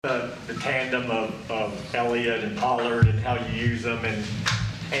the tandem of Elliott and Pollard and how you use them,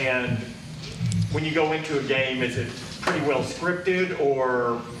 and when you go into a game, is it pretty well scripted,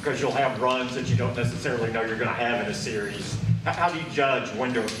 or because you'll have runs that you don't necessarily know you're going to have in a series? How do you judge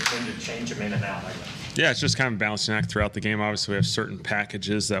when to change them in and out like that? Yeah, it's just kind of a balancing act throughout the game. Obviously, we have certain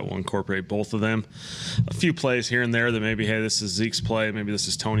packages that will incorporate both of them. A few plays here and there that maybe, hey, this is Zeke's play, maybe this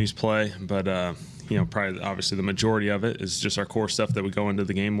is Tony's play, but probably obviously the majority of it is just our core stuff that we go into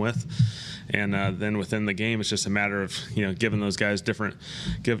the game with. And then within the game, it's just a matter of, giving those guys different,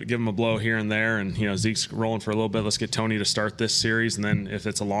 give them a blow here and there. And, Zeke's rolling for a little bit. Let's get Tony to start this series. And then if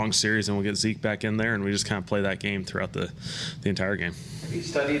it's a long series, then we'll get Zeke back in there. And we just kind of play that game throughout the entire game. Have you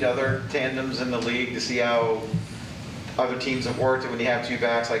studied other tandems in the league to see how other teams have worked when you have two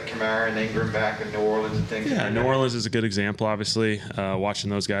backs like Kamara and Ingram back in New Orleans and things? Yeah, New Orleans is a good example, obviously. Watching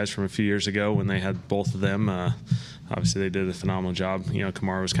those guys from a few years ago when they had both of them, obviously they did a phenomenal job.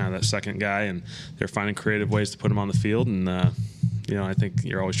 Kamara was kind of that second guy, and they're finding creative ways to put him on the field. And, I think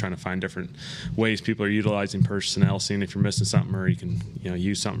you're always trying to find different ways people are utilizing personnel, seeing if you're missing something or you can,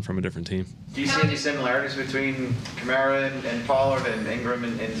 use something from a different team. Do you see any similarities between Kamara and Pollard and Ingram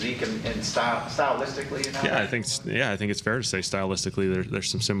and Zeke and stylistically? I think it's fair to say stylistically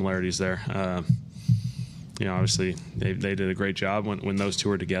there's some similarities there. Obviously they did a great job when those two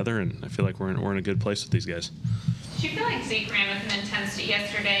are together, and I feel like we're in a good place with these guys. Do you feel like Zeke ran with an intensity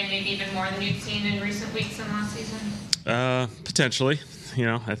yesterday, maybe even more than you've seen in recent weeks and last season? Potentially.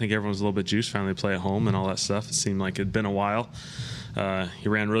 I think everyone's a little bit juiced, finally play at home and all that stuff. It seemed like it'd been a while. He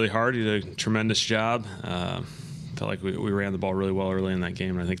ran really hard. He did a tremendous job. Felt like we ran the ball really well early in that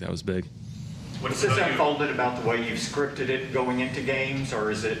game, and I think that was big. What's this unfolded about the way you've scripted it going into games,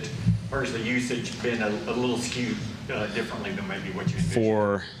 or has the usage been a little skewed differently than maybe what you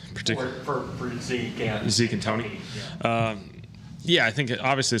envisioned? For Zeke and Tony. Yeah. I think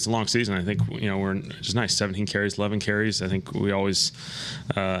obviously it's a long season. I think we're just nice 17 carries, 11 carries. I think we always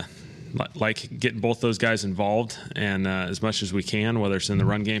like getting both those guys involved, and as much as we can, whether it's in the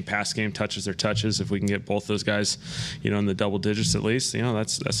run game, pass game, touches or touches, if we can get both those guys, in the double digits at least,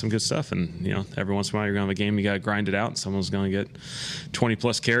 that's some good stuff. And every once in a while you're gonna have a game you got to grind it out, and someone's gonna get 20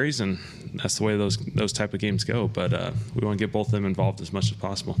 plus carries, and that's the way those type of games go. But we want to get both of them involved as much as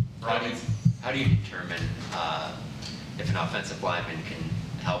possible. How do you determine if an offensive lineman can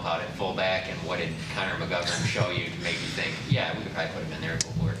help out at fullback, and what did Connor McGovern show you to make you think, yeah, we could probably put him in there and go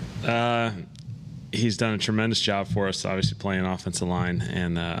for it? He's done a tremendous job for us, obviously playing offensive line,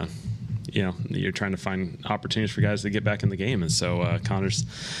 and you're trying to find opportunities for guys to get back in the game. And so Connor's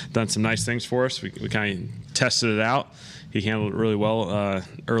done some nice things for us. We kind of tested it out. He handled it really well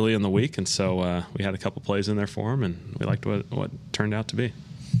early in the week, and so we had a couple plays in there for him, and we liked what it turned out to be.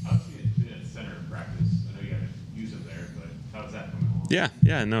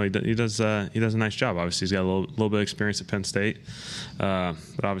 Yeah, no, he does a nice job. Obviously, he's got a little bit of experience at Penn State,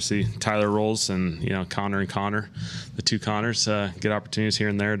 but obviously Tyler Rolls and Connor, the two Connors get opportunities here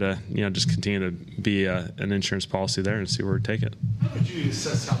and there to just continue to be an insurance policy there and see where we take it. How would you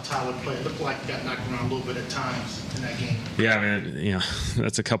assess how Tyler played? It looked like he got knocked around a little bit at times in that game. Yeah, I mean,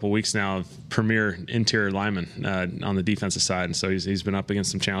 that's a couple weeks now of premier interior lineman on the defensive side, and so he's been up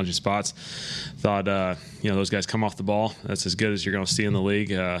against some challenging spots. Thought those guys come off the ball, that's as good as you're going to see in the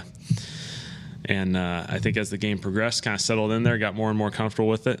league. And I think as the game progressed, kind of settled in there, got more and more comfortable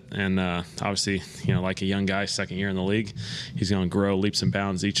with it. And obviously, like a young guy, second year in the league, he's going to grow leaps and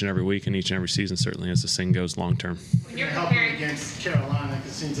bounds each and every week and each and every season, certainly as this thing goes long term. When you're helping against Carolina,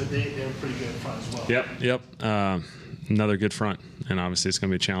 it seems that they were pretty good front as well. Yep. Another good front, and obviously it's going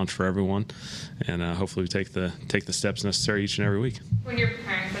to be a challenge for everyone. And hopefully we take the steps necessary each and every week. When you're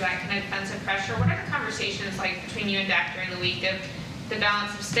preparing for that kind of defensive pressure, what are the conversations like between you and Dak during the week of the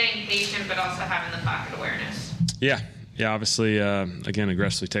balance of staying patient but also having the pocket awareness? Yeah, obviously, again,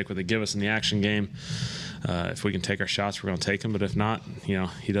 aggressively take what they give us in the action game. If we can take our shots, we're going to take them. But if not,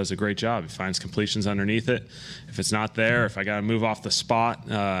 he does a great job. He finds completions underneath it. If it's not there, if I got to move off the spot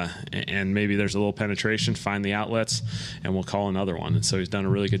and maybe there's a little penetration, find the outlets, and we'll call another one. And so he's done a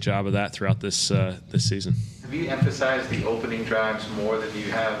really good job of that throughout this season. Have you emphasized the opening drives more than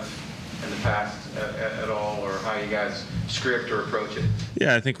you have in the past at all, or how you guys script or approach it?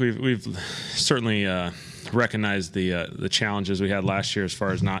 Yeah, I think we've certainly recognized the challenges we had last year as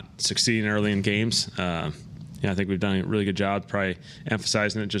far as not succeeding early in games. I think we've done a really good job probably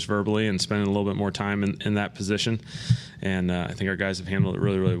emphasizing it just verbally and spending a little bit more time in that position. And I think our guys have handled it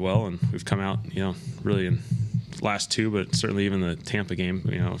really, really well, and we've come out, really in last two, but certainly even the Tampa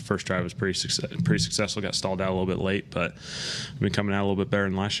game, first drive was pretty successful. Got stalled out a little bit late, but we've been coming out a little bit better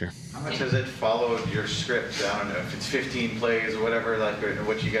than last year. How much has it followed your script? I don't know if it's 15 plays or whatever, like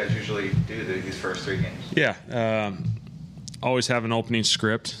what you guys usually do these first 3 games. Yeah, always have an opening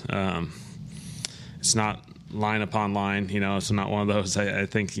script. It's not line upon line, it's not one of those. I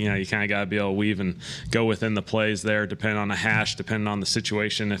think, you kind of got to be able to weave and go within the plays there, depending on the hash, depending on the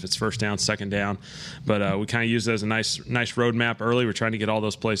situation, if it's first down, second down. But we kind of use it as a nice roadmap early. We're trying to get all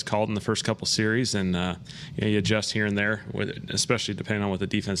those plays called in the first couple series, and you adjust here and there, especially depending on what the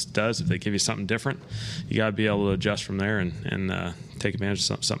defense does. If they give you something different, you got to be able to adjust from there and take advantage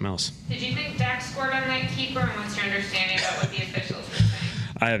of something else. Did you think Dak scored on that keeper, and what's your understanding about what the officials were saying?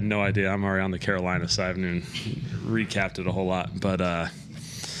 I have no idea. I'm already on the Carolina, so I haven't even recapped it a whole lot. But,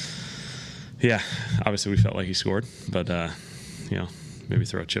 yeah, obviously we felt like he scored. But, maybe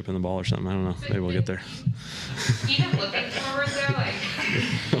throw a chip in the ball or something. I don't know. Maybe we'll get there. Even looking forward, though, I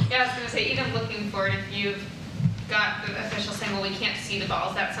was going to say, even looking forward, if you've got the official saying, well, we can't see the ball,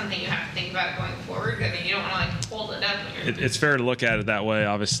 is that something you have to think about going forward? I mean, you don't want to, hold it up. It's fair to look at it that way.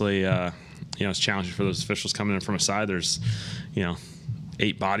 Obviously, it's challenging for those officials coming in from a side. There's,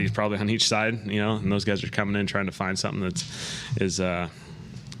 8 bodies probably on each side, and those guys are coming in trying to find something that is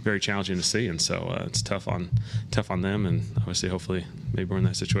very challenging to see, and so it's tough on them, and obviously, hopefully, maybe we're in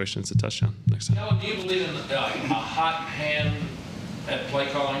that situation. It's a touchdown next time. Alan, do you believe in a hot hand at play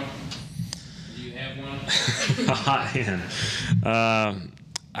calling? Do you have one? A hot hand.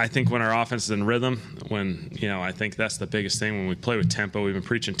 I think when our offense is in rhythm, I think that's the biggest thing. When we play with tempo, we've been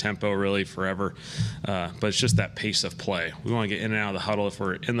preaching tempo really forever, but it's just that pace of play. We want to get in and out of the huddle. If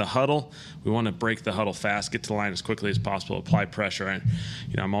we're in the huddle, we want to break the huddle fast, get to the line as quickly as possible, apply pressure. And,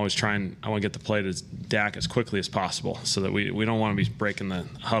 I'm always I want to get the play to Dak as quickly as possible so that we don't want to be breaking the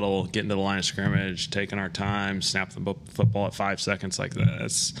huddle, getting to the line of scrimmage, taking our time, snap the football at 5 seconds like that.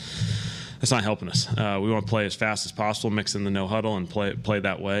 That's not helping us. We want to play as fast as possible, mix in the no huddle, and play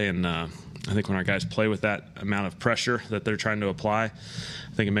that way. And I think when our guys play with that amount of pressure that they're trying to apply,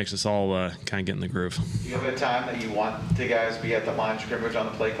 I think it makes us all kind of get in the groove. Do you have a time that you want the guys to be at the line of scrimmage on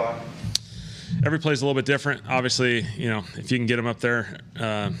the play clock? Every play's a little bit different. Obviously, if you can get them up there,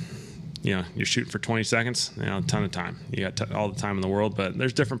 you're shooting for 20 seconds, a ton of time. You got all the time in the world, but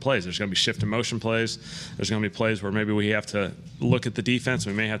there's different plays. There's going to be shift and motion plays. There's going to be plays where maybe we have to look at the defense.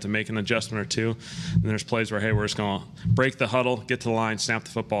 We may have to make an adjustment or two. And there's plays where, hey, we're just going to break the huddle, get to the line, snap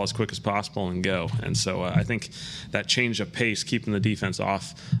the football as quick as possible, and go. And so I think that change of pace, keeping the defense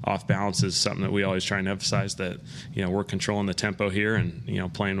off balance, is something that we always try and emphasize, that we're controlling the tempo here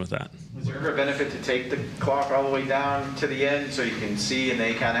and playing with that. Is there ever a benefit to take the clock all the way down to the end so you can see and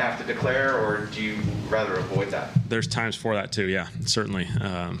they kind of have to declare, or do you rather avoid that? There's times for that too, yeah, certainly.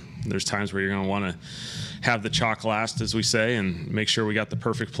 There's times where you're going to want to have the chalk last, as we say, and make sure we got the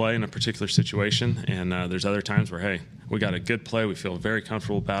perfect play in a particular situation. And there's other times where, hey, we got a good play, we feel very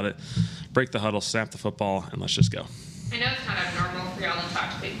comfortable about it, break the huddle, snap the football, and let's just go. I know it's not abnormal for y'all to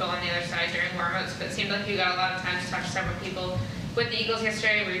talk to people on the other side during warm-ups, but it seemed like you got a lot of time to talk to several people with the Eagles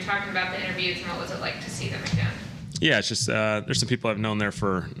yesterday. We were talking about the interviews, and what was it like to see them again? Yeah, it's just there's some people I've known there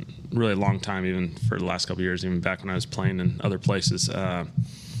for really a long time, even for the last couple of years, even back when I was playing in other places.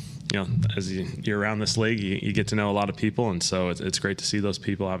 As you're around this league, you get to know a lot of people, and so it's great to see those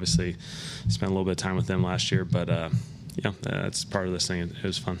people. Obviously, spent a little bit of time with them last year, but that's part of this thing. It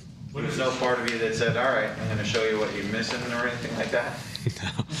was fun. There's no part of you that said, all right, I'm going to show you what you're missing or anything like that?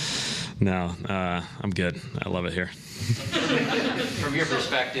 No, I'm good. I love it here. From your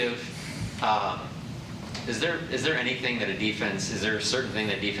perspective, is there anything that is there a certain thing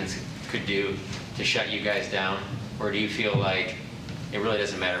that defense could do to shut you guys down? Or do you feel like it really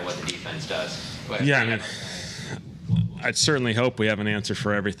doesn't matter what the defense does? Yeah, I'd certainly hope we have an answer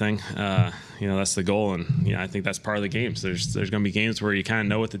for everything. That's the goal, and I think that's part of the games. There's going to be games where you kind of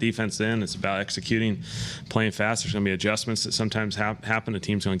know what the defense is in. It's about executing, playing fast. There's going to be adjustments that sometimes happen. The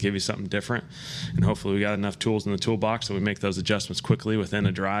team's going to give you something different, and hopefully we got enough tools in the toolbox so we make those adjustments quickly within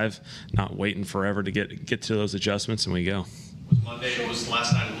a drive, not waiting forever to get to those adjustments, and we go. Monday was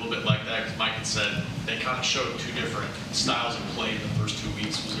last night a little bit like that, because Mike had said they kind of showed 2 different styles of play in the first 2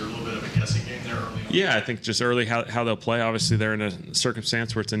 weeks. Was there a little bit of a guessing game there early on? Yeah, I think just early how they'll play. Obviously, they're in a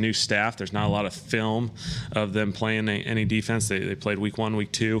circumstance where it's a new staff. There's not a lot of film of them playing any defense. They played week 1,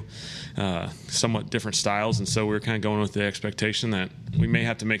 week 2, somewhat different styles, and so we were kind of going with the expectation that we may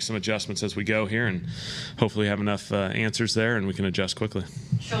have to make some adjustments as we go here, and hopefully have enough answers there and we can adjust quickly.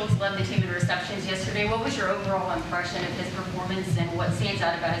 Schultz led the team in receptions yesterday. What was your overall impression of his performance, and what stands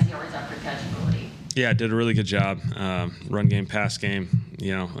out about his yards after catch ability? Yeah, did a really good job. Run game, pass game.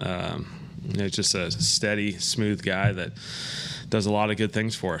 He's just a steady, smooth guy that does a lot of good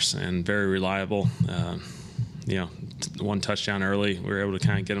things for us and very reliable. One touchdown early, we were able to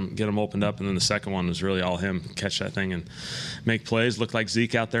kind of get him opened up, and then the second one was really all him, catch that thing and make plays. Looked like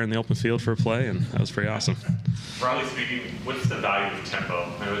Zeke out there in the open field for a play, and that was pretty awesome. Broadly speaking, what's the value of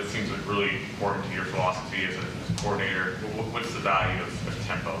tempo? I know it seems like really important to your philosophy as a coordinator. What's the value of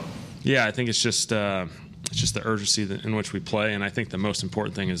tempo? Yeah, I think it's just the urgency in which we play, and I think the most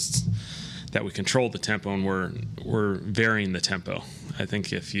important thing is that we control the tempo and we're varying the tempo. I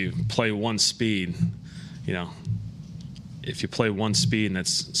think if you play one speed, if you play one speed and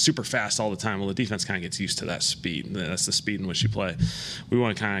it's super fast all the time, well, the defense kind of gets used to that speed. That's the speed in which you play. We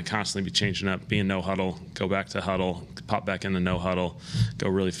want to kind of constantly be changing up, be in no huddle, go back to huddle, pop back into no huddle, go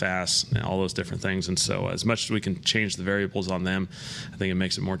really fast, and all those different things. And so as much as we can change the variables on them, I think it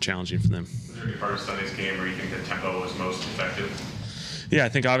makes it more challenging for them. Was there any part of Sunday's game where you think that tempo was most effective? Yeah, I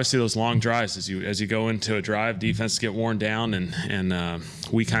think obviously those long drives, as you go into a drive, defenses get worn down, and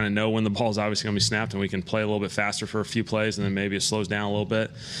we kind of know when the ball's obviously going to be snapped, and we can play a little bit faster for a few plays, and then maybe it slows down a little bit,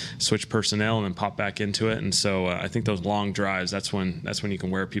 switch personnel, and then pop back into it. And so I think those long drives, that's when you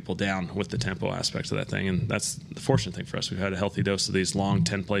can wear people down with the tempo aspects of that thing, and that's the fortunate thing for us. We've had a healthy dose of these long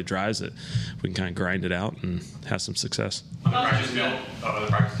 10-play drives that we can kind of grind it out and have some success. On the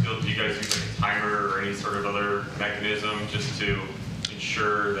practice field, do you guys use like a timer or any sort of other mechanism just to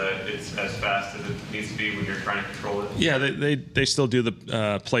ensure that it's as fast as it needs to be when you're trying to control it? Yeah, they still do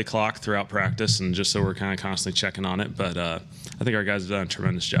the play clock throughout practice, and just so we're kind of constantly checking on it. But I think our guys have done a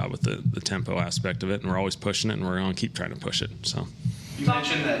tremendous job with the tempo aspect of it, and we're always pushing it, and we're going to keep trying to push it. So. You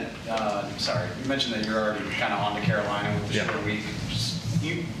mentioned that you're already kind of on to Carolina with the short week. Can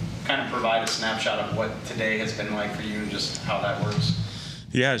you kind of provide a snapshot of what today has been like for you and just how that works?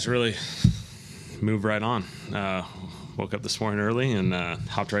 Yeah, it's really moved right on. Woke up this morning early and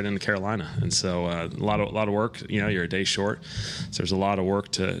hopped right into Carolina, and so a lot of work. You're a day short, so there's a lot of work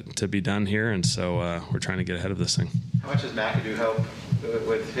to be done here, and so we're trying to get ahead of this thing. How much does McAdoo help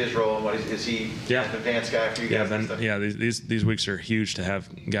with his role, and what is he an advanced guy for you guys? Ben, these weeks are huge to have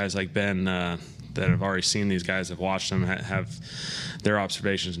guys like Ben that have already seen these guys, have watched them, have their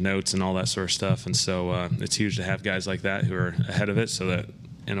observations, notes, and all that sort of stuff, and so it's huge to have guys like that who are ahead of it, so that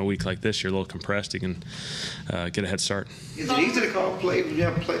in a week like this, you're a little compressed, you can get a head start. Is it easy to call plays when you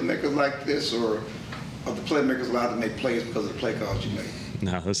have playmakers like this, or are the playmakers allowed to make plays because of the play calls you make?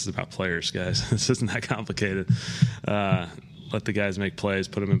 No, this is about players, guys. This isn't that complicated. Let the guys make plays,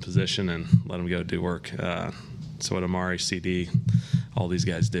 put them in position, and let them go do work. That's what Amari, CD, all these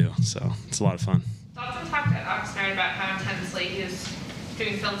guys do. So it's a lot of fun. Dalton talked at Oxnard about how intensely he was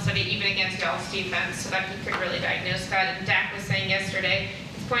doing film study even against y'all's defense so that he could really diagnose that. And Dak was saying yesterday,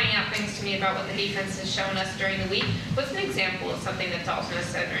 he's pointing out things to me about what the defense has shown us during the week. What's an example of something that Dalton has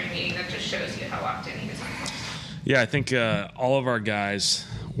said during a meeting that just shows you how locked in he is on film? Yeah, I think all of our guys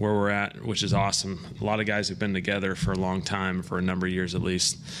where we're at, which is awesome, a lot of guys have been together for a long time, for a number of years at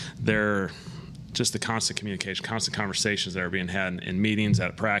least. They're just the constant communication, constant conversations that are being had in meetings,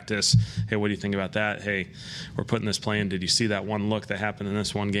 at practice. Hey, what do you think about that? Hey, we're putting this play in. Did you see that one look that happened in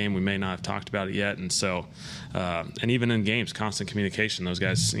this one game? We may not have talked about it yet. And so, and even in games, constant communication. Those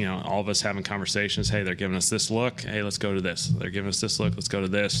guys, all of us having conversations. Hey, they're giving us this look. Hey, let's go to this. They're giving us this look. Let's go to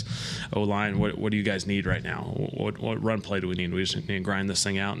this. O-line, what do you guys need right now? What run play do we need? We just need to grind this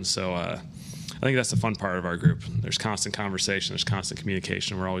thing out. And so, I think that's the fun part of our group. There's constant conversation, there's constant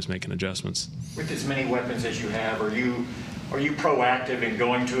communication. We're always making adjustments. With as many weapons as you have, are you proactive in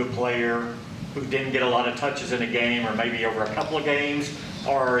going to a player who didn't get a lot of touches in a game, or maybe over a couple of games,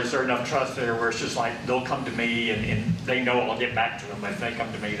 or is there enough trust there where it's just like they'll come to me and they know I'll get back to them? If they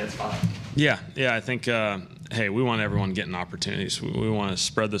come to me, that's fine. Yeah, I think. Hey, we want everyone getting opportunities. We want to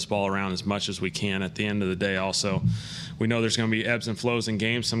spread this ball around as much as we can. At the end of the day, also, we know there's going to be ebbs and flows in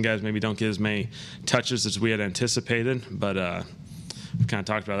games. Some guys maybe don't get as many touches as we had anticipated, but we've kind of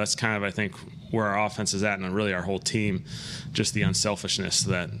talked about that's kind of, I think, where our offense is at, and really our whole team, just the unselfishness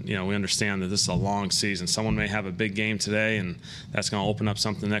that, we understand that this is a long season. Someone may have a big game today, and that's going to open up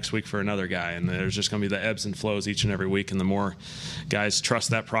something next week for another guy, and there's just going to be the ebbs and flows each and every week, and the more guys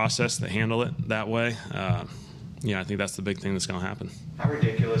trust that process, they handle it that way, I think that's the big thing that's going to happen. How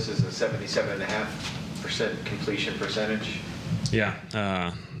ridiculous is a 77.5% completion percentage?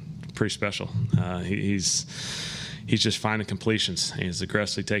 Yeah, pretty special. He's just finding completions. He's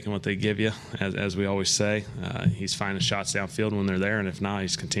aggressively taking what they give you, as we always say. He's finding shots downfield when they're there, and if not,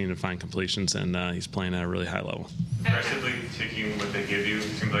 he's continuing to find completions, and he's playing at a really high level. Aggressively taking what they give you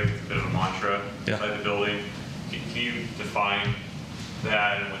seems like it's a bit of a mantra inside the building. Can you define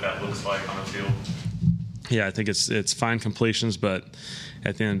that and what that looks like on the field? Yeah, I think it's fine completions, but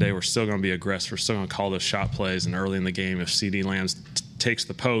at the end of the day, we're still going to be aggressive. We're still going to call those shot plays, and early in the game, if CD Lambs takes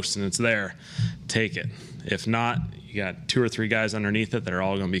the post and it's there, take it. If not, you got 2 or 3 guys underneath it that are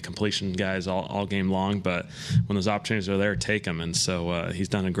all going to be completion guys all game long, but when those opportunities are there, take them. And so he's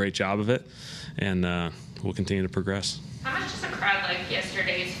done a great job of it, and we'll continue to progress. How much does a crowd like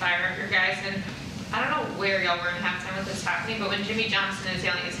yesterday's fire up your guys? And I don't know where y'all were in halftime with this happening, but when Jimmy Johnson is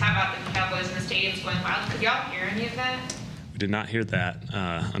yelling, "How about the Cowboys in the stadium's going wild?" Could y'all hear any of that? We did not hear that.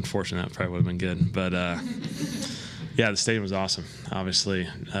 Unfortunately, that probably would have been good. But, yeah, the stadium was awesome, obviously,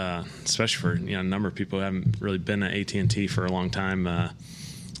 especially for a number of people who haven't really been at AT&T for a long time. The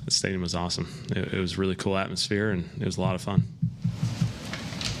stadium was awesome. It was a really cool atmosphere, and it was a lot of fun.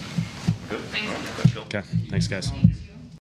 Thanks. Okay, thanks, guys.